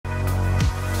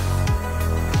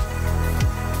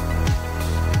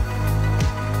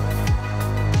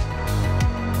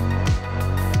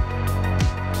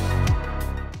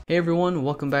Hey everyone,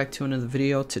 welcome back to another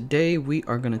video. Today we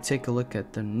are going to take a look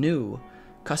at the new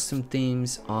custom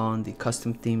themes on the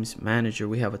Custom Themes Manager.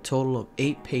 We have a total of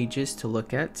 8 pages to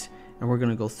look at and we're going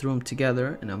to go through them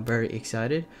together, and I'm very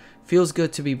excited. Feels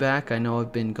good to be back. I know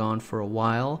I've been gone for a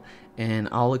while and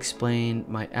I'll explain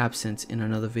my absence in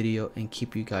another video and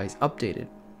keep you guys updated.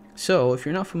 So if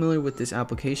you're not familiar with this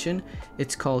application,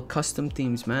 it's called Custom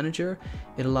Themes Manager.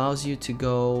 It allows you to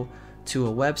go to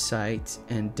a website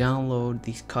and download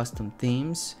these custom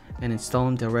themes and install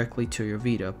them directly to your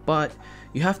Vita, but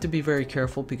you have to be very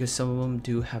careful because some of them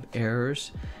do have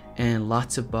errors and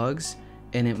lots of bugs,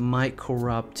 and it might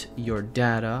corrupt your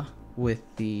data with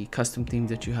the custom themes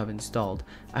that you have installed.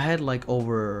 I had like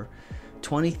over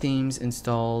 20 themes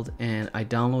installed and I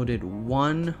downloaded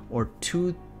 1 or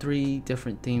 3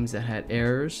 different themes that had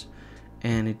errors,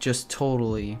 and it just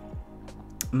totally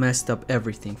messed up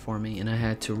everything for me, and I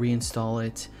had to reinstall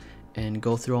it and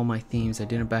go through all my themes. I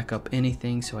didn't back up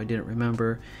anything, so I didn't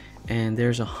remember, and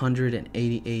there's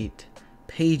 188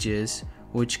 pages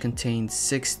which contains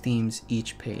 6 themes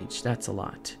each page. That's a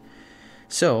lot.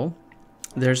 So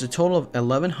there's a total of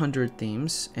 1100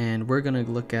 themes, and we're gonna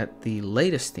look at the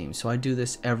latest themes. So I do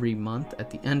this every month, at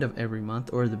the end of every month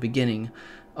or the beginning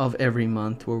of every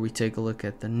month, where we take a look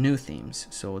at the new themes.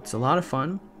 So it's a lot of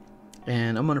fun,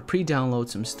 and I'm gonna pre-download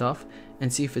some stuff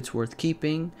and see if it's worth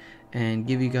keeping and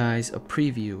give you guys a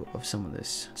preview of some of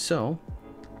this. So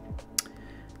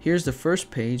here's the first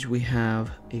page. We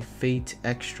have a Fate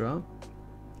extra,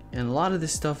 and a lot of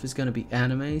this stuff is gonna be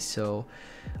anime, so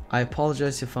I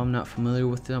apologize if I'm not familiar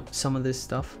with some of this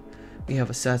stuff. We have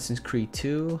Assassin's Creed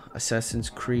 2, Assassin's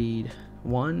Creed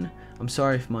 1. I'm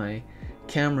sorry if my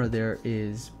camera there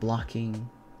is blocking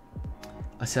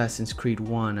Assassin's Creed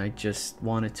 1. I just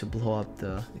wanted to blow up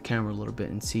the camera a little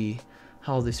bit and see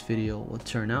how this video will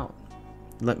turn out.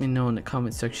 Let me know in the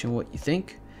comment section what you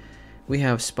think. We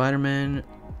have Spider-Man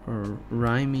or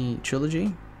Raimi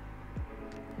trilogy.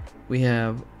 We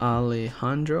have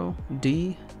Alejandro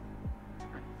D.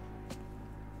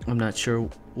 I'm not sure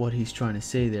what he's trying to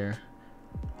say there.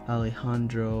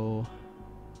 Alejandro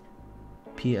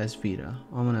PS Vita.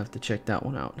 I'm gonna have to check that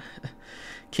one out.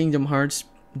 Kingdom Hearts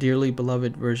Dearly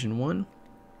Beloved version 1.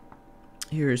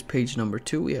 Here is page number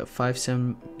 2. We have 5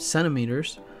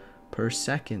 centimeters per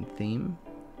second theme.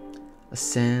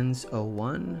 Ascends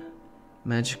 01.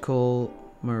 Magical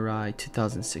Mirai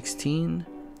 2016.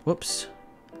 Whoops.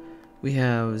 We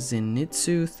have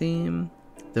Zenitsu theme.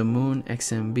 The Moon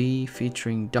Xmb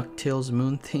featuring DuckTales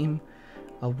Moon theme.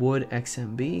 A Wood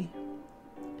Xmb.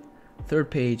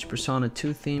 Third page, Persona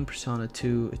 2 theme. Persona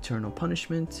 2 Eternal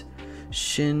Punishment.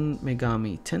 Shin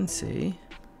Megami Tensei,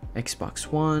 Xbox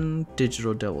One,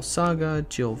 Digital Devil Saga,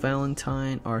 Jill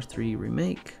Valentine, R3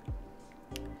 Remake,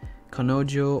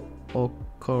 Kanojo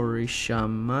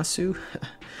Okorishamasu,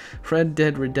 Red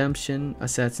Dead Redemption,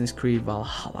 Assassin's Creed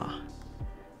Valhalla,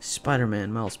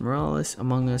 Spider-Man Miles Morales,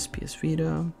 Among Us PS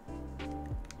Vita,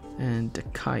 and the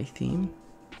Kai theme.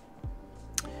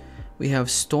 We have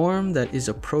Storm That Is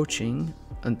Approaching,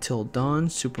 Until Dawn,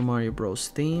 Super Mario Bros.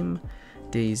 Theme,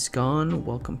 Days Gone,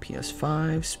 Welcome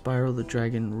PS5, Spiral the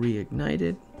Dragon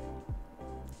Reignited,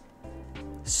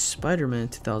 Spider-Man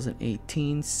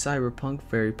 2018, Cyberpunk,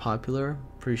 very popular.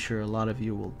 Pretty sure a lot of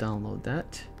you will download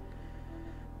that.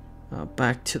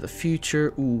 Back to the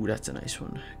Future, ooh, that's a nice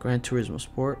one. Gran Turismo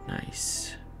Sport,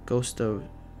 nice. Ghost of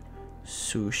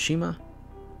Tsushima,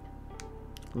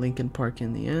 Linkin Park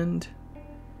in the End.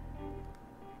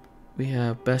 We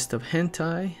have Best of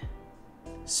Hentai,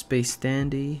 Space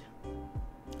Dandy,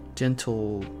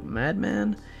 Gentle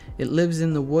Madman, It Lives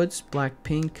in the Woods,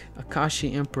 Blackpink,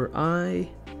 Akashi Emperor Eye,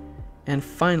 and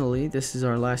finally, this is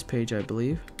our last page, I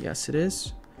believe. Yes, it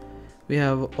is. We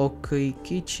have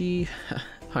Okikichi,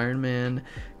 Iron Man,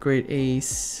 Great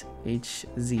Ace,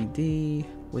 HZD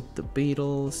with the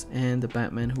Beatles, and the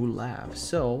Batman Who Laughs.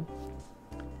 So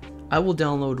I will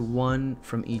download 1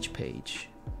 from each page.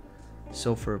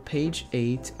 So for page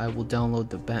 8, I will download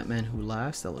the Batman Who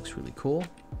Laughs. That looks really cool.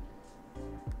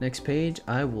 Next page,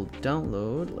 I will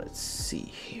download, let's see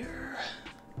here.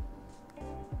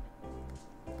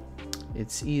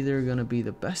 It's either gonna be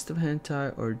the Best of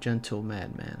Hentai or Gentle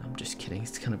Madman. I'm just kidding,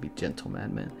 it's gonna be Gentle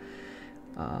Madman.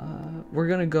 We're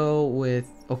gonna go with,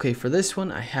 okay, for this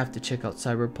one, I have to check out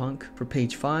Cyberpunk. For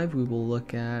page 5, we will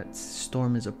look at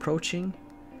Storm Is Approaching.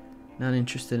 Not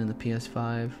interested in the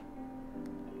PS5.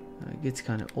 It gets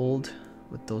kind of old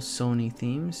with those Sony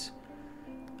themes.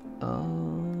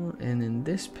 And in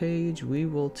this page, we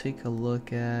will take a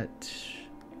look at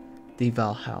the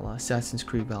Valhalla, Assassin's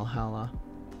Creed Valhalla.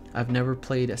 I've never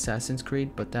played Assassin's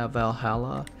Creed, but that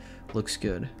Valhalla looks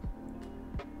good.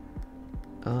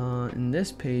 In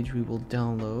this page we will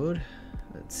download,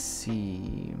 let's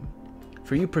see,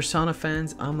 for you Persona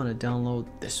fans, I'm gonna download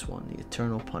this one, the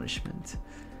Eternal Punishment.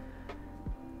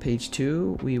 Page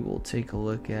 2 we will take a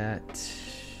look at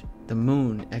the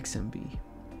Moon Xmb.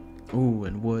 Ooh,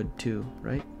 and Wood too,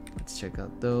 right? Let's check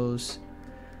out those.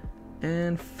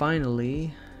 And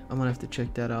finally, I'm gonna have to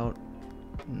check that out.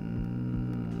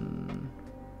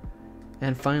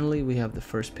 And finally we have the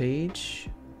first page.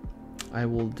 I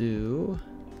will do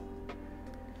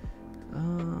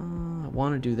I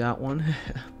want to do that one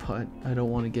but I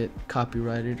don't want to get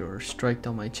copyrighted or striked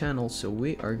on my channel, so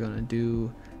we are gonna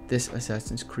do this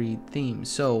Assassin's Creed theme.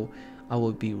 So I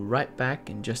will be right back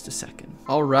in just a second.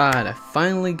 Alright, I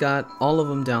finally got all of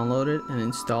them downloaded and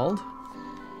installed,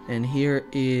 and here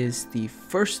is the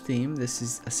first theme. This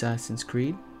is Assassin's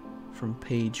Creed from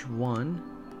page 1.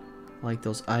 Like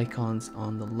those icons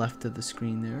on the left of the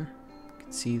screen there, you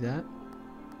can see that,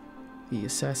 the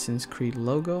Assassin's Creed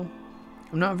logo.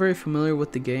 I'm not very familiar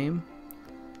with the game,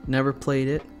 never played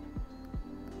it,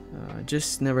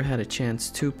 just never had a chance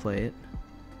to play it,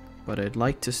 but I'd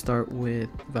like to start with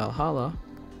Valhalla.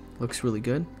 Looks really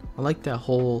good. I like that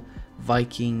whole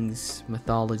Vikings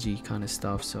mythology kind of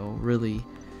stuff, so really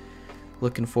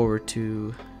looking forward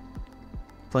to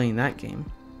playing that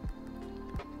game.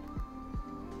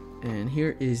 And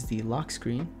here is the lock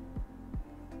screen,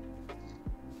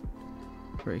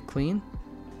 very clean.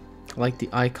 I like the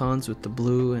icons with the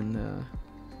blue and the,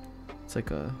 it's like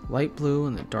a light blue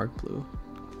and a dark blue.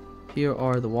 Here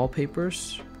are the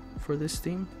wallpapers for this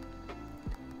theme.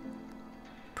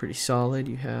 Pretty solid.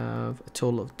 You have a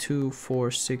total of 2,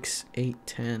 4, 6, 8,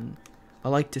 10. I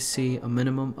like to see a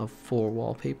minimum of 4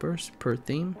 wallpapers per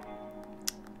theme.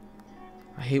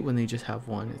 I hate when they just have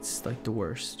one. It's like the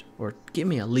worst. Or give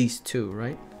me at least 2,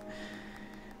 right?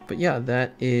 But yeah,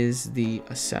 that is the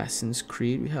Assassin's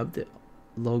Creed. We have the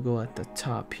logo at the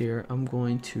top here. I'm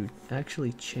going to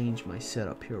actually change my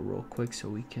setup here real quick so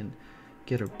we can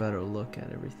get a better look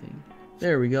at everything.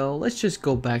 There we go. Let's just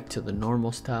go back to the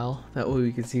normal style. That way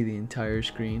we can see the entire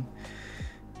screen.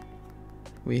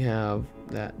 We have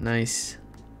that nice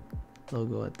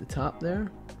logo at the top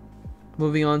there.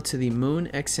 Moving on to the Moon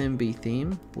Xmb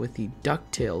theme with the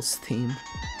DuckTales theme,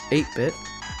 8-bit.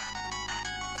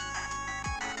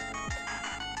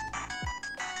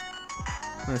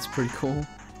 That's pretty cool.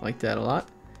 Like that a lot.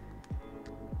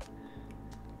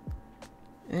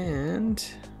 And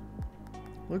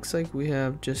looks like we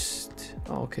have just,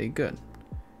 oh, okay, good,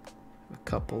 a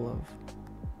couple of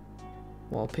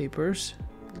wallpapers.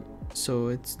 So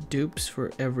it's dupes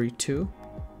for every 2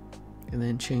 and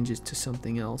then changes to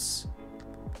something else.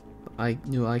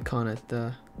 New icon at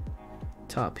the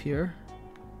top here.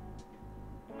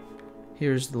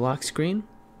 Here's the lock screen.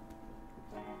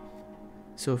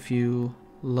 So if you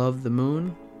love the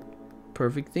moon,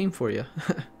 perfect theme for you.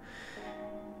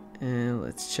 And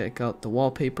let's check out the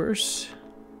wallpapers.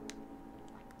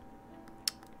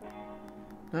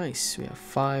 Nice, we have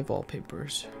 5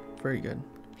 wallpapers. Very good.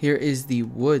 Here is the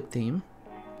wood theme.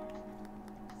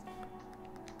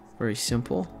 Very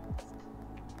simple.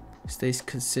 Stays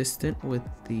consistent with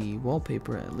the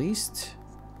wallpaper at least.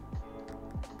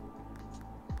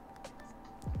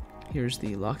 Here's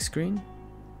the lock screen.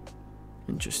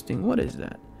 Interesting. What is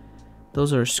that?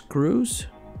 Those are screws?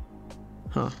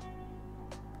 Huh.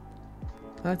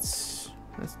 That's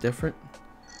different.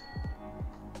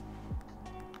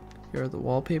 Here are the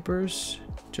wallpapers.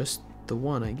 Just the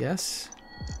one, I guess.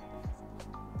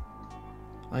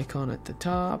 Icon at the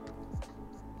top.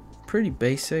 Pretty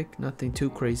basic, nothing too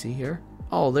crazy here.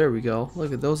 Oh, there we go.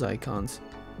 Look at those icons.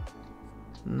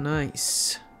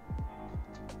 Nice.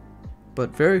 But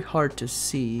very hard to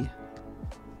see.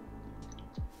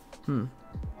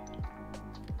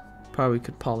 Probably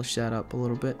could polish that up a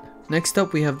little bit. Next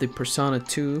up we have the Persona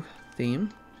 2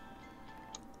 theme.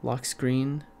 Lock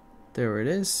screen. There it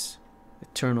is.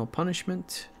 Eternal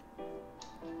Punishment.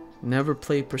 Never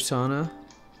played Persona,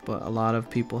 but a lot of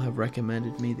people have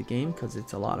recommended me the game because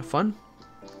it's a lot of fun.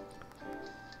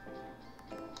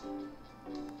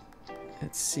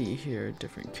 Let's see here,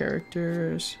 different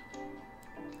characters.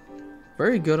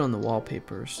 Very good on the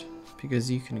wallpapers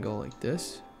because you can go like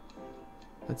this.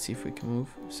 Let's see if we can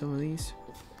move some of these.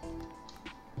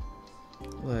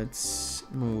 Let's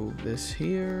move this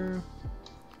here.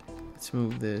 Let's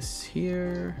move this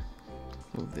here.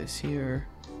 Move this here.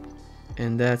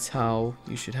 And that's how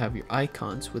you should have your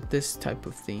icons with this type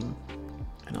of theme.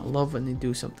 And I love when they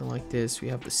do something like this. We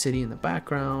have the city in the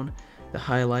background, the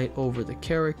highlight over the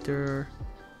character,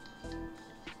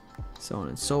 so on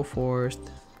and so forth.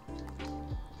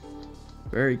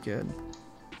 Very good.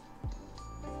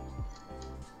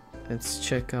 Let's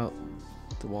check out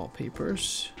the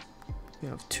wallpapers. We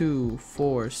have 2,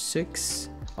 4, 6.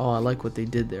 Oh, I like what they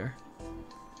did there.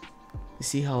 You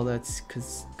see how that's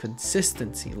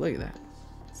consistency. Look at that.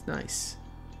 It's nice.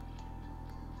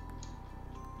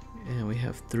 And we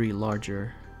have 3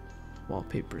 larger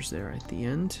wallpapers there at the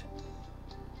end.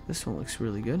 This one looks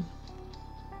really good.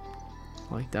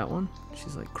 I like that one.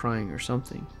 She's like crying or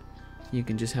something. You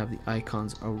can just have the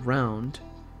icons around.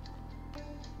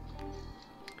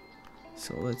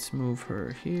 So let's move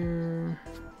her here.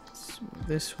 Let's move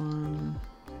this one,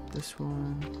 this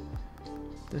one,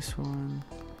 this one,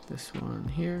 this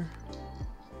one here.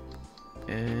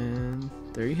 And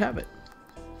there you have it.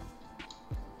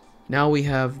 Now we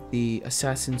have the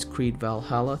Assassin's Creed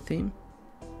Valhalla theme.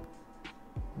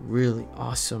 Really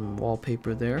awesome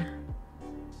wallpaper there.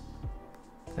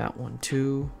 That one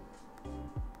too.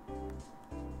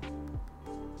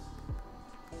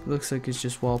 Looks like it's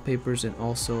just wallpapers and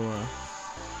also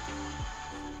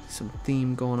some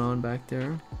theme going on back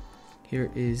there. Here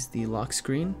is the lock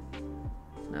screen.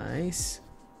 Nice.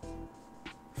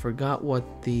 Forgot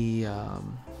what the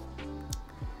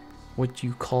what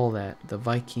you call that, the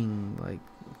Viking, like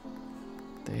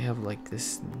they have like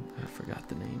this, I forgot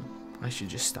the name. I should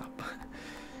just stop.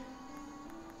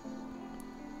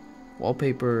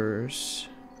 Wallpapers.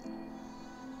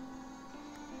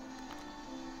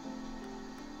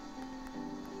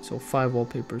 So 5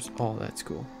 wallpapers. Oh, that's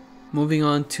cool. Moving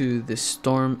on to The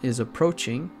Storm is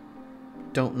Approaching.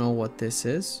 Don't know what this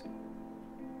is.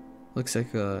 Looks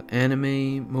like a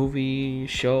anime, movie,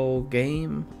 show,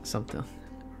 game, something.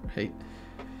 Right.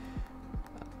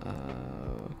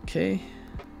 Okay.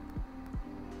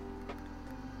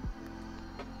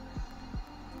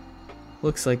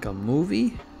 Looks like a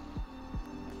movie.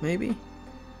 Maybe.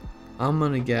 I'm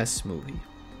gonna guess movie.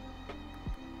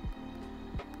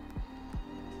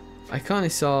 I kind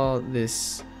of saw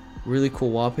this really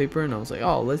cool wallpaper and I was like,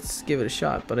 oh, let's give it a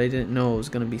shot, but I didn't know it was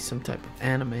gonna be some type of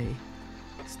anime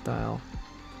style.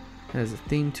 It has a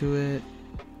theme to it.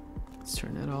 Let's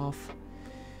turn that off.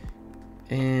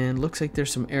 And looks like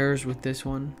there's some errors with this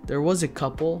one. There was a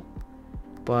couple,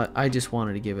 but I just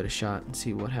wanted to give it a shot and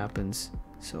see what happens.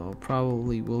 So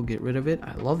probably we'll get rid of it.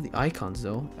 I love the icons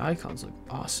though. The icons look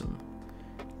awesome.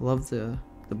 Love the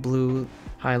blue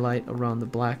highlight around the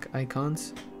black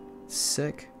icons.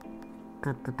 Sick.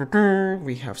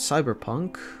 We have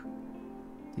Cyberpunk,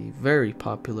 the very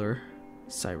popular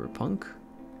Cyberpunk,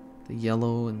 the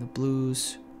yellow and the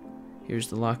blues. Here's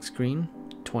the lock screen.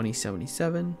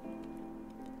 2077.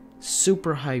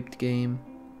 Super hyped game,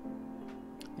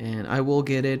 and I will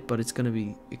get it, but it's gonna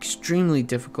be extremely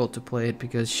difficult to play it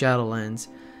because Shadowlands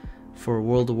for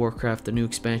World of Warcraft, the new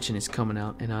expansion, is coming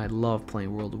out, and I love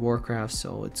playing World of Warcraft,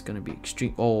 so it's gonna be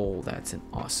extreme. Oh, that's an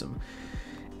awesome.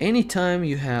 Anytime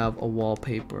you have a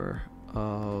wallpaper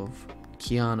of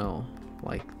Keanu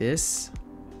like this,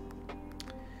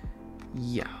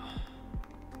 yeah,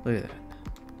 look at that.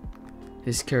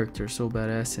 His character is so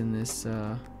badass in this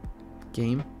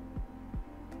game.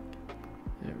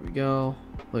 There we go.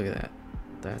 Look at that.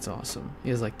 That's awesome. He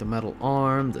has like the metal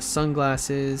arm, the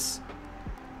sunglasses.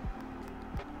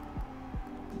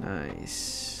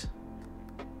 Nice.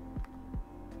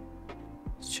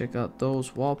 Let's check out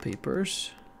those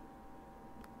wallpapers.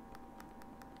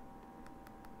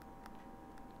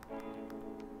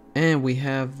 And we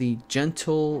have the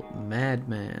Gentle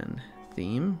Madman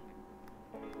theme.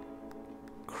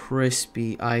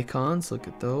 Crispy icons. Look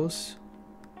at those.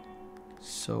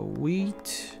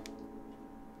 Sweet.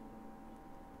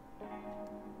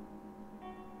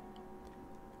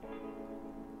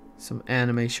 Some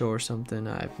anime show or something.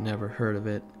 I've never heard of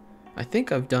it. I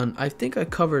think I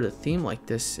covered a theme like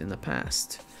this in the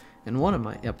past in one of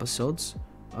my episodes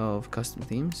of custom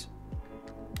themes.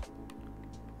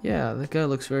 Yeah, that guy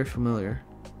looks very familiar.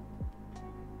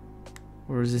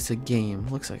 Or is this a game?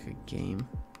 Looks like a game.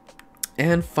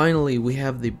 And finally, we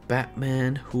have the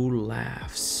Batman Who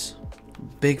Laughs.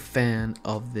 Big fan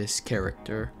of this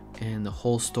character, and the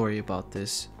whole story about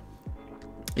this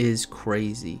is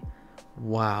crazy.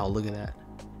 Wow, look at that.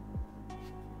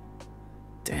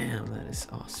 Damn, that is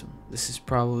awesome. This is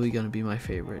probably going to be my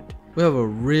favorite. We have a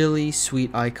really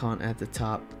sweet icon at the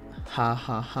top. Ha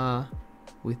ha ha.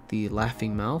 With the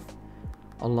laughing mouth,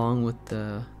 along with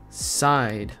the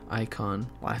side icon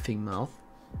laughing mouth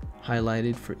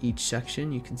highlighted for each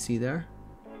section. You can see there.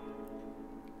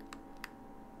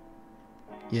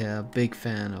 Yeah, big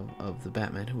fan of the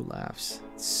Batman Who Laughs.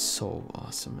 It's so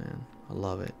awesome, man. I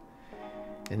love it.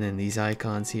 And then these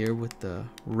icons here with the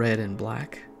red and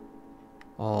black,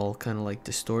 all kind of like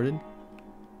distorted.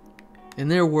 And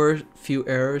there were a few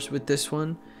errors with this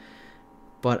one.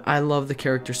 But I love the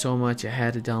character so much, I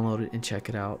had to download it and check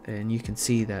it out. And you can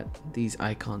see that these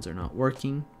icons are not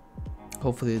working.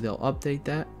 Hopefully they'll update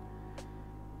that.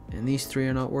 And these three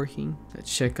are not working.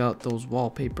 Let's check out those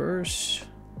wallpapers.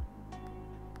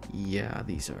 Yeah,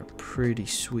 these are pretty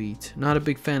sweet. Not a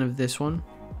big fan of this one.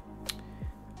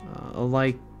 I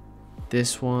like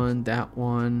this one, that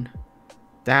one.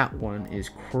 That one is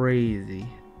crazy.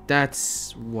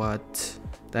 That's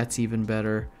even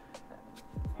better.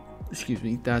 Excuse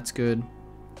me, that's good.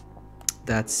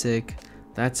 That's sick.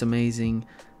 That's amazing.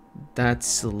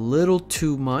 That's a little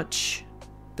too much.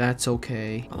 That's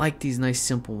okay. I like these nice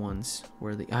simple ones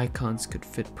where the icons could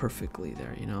fit perfectly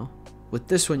there, you know. With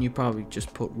this one, you probably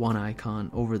just put one icon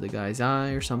over the guy's eye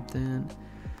or something.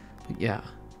 But yeah,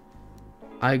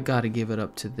 I gotta give it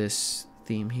up to this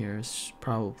theme here. It's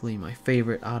probably my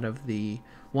favorite out of the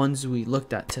ones we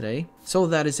looked at today. So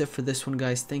that is it for this one,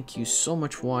 guys. Thank you so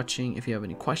much for watching. If you have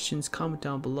any questions, comment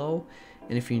down below.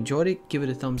 And if you enjoyed it, give it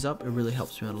a thumbs up. It really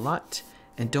helps me out a lot.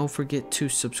 And don't forget to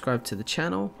subscribe to the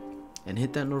channel and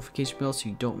hit that notification bell so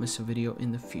you don't miss a video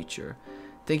in the future.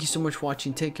 Thank you so much for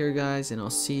watching. Take care, guys, and I'll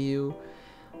see you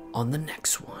on the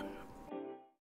next one.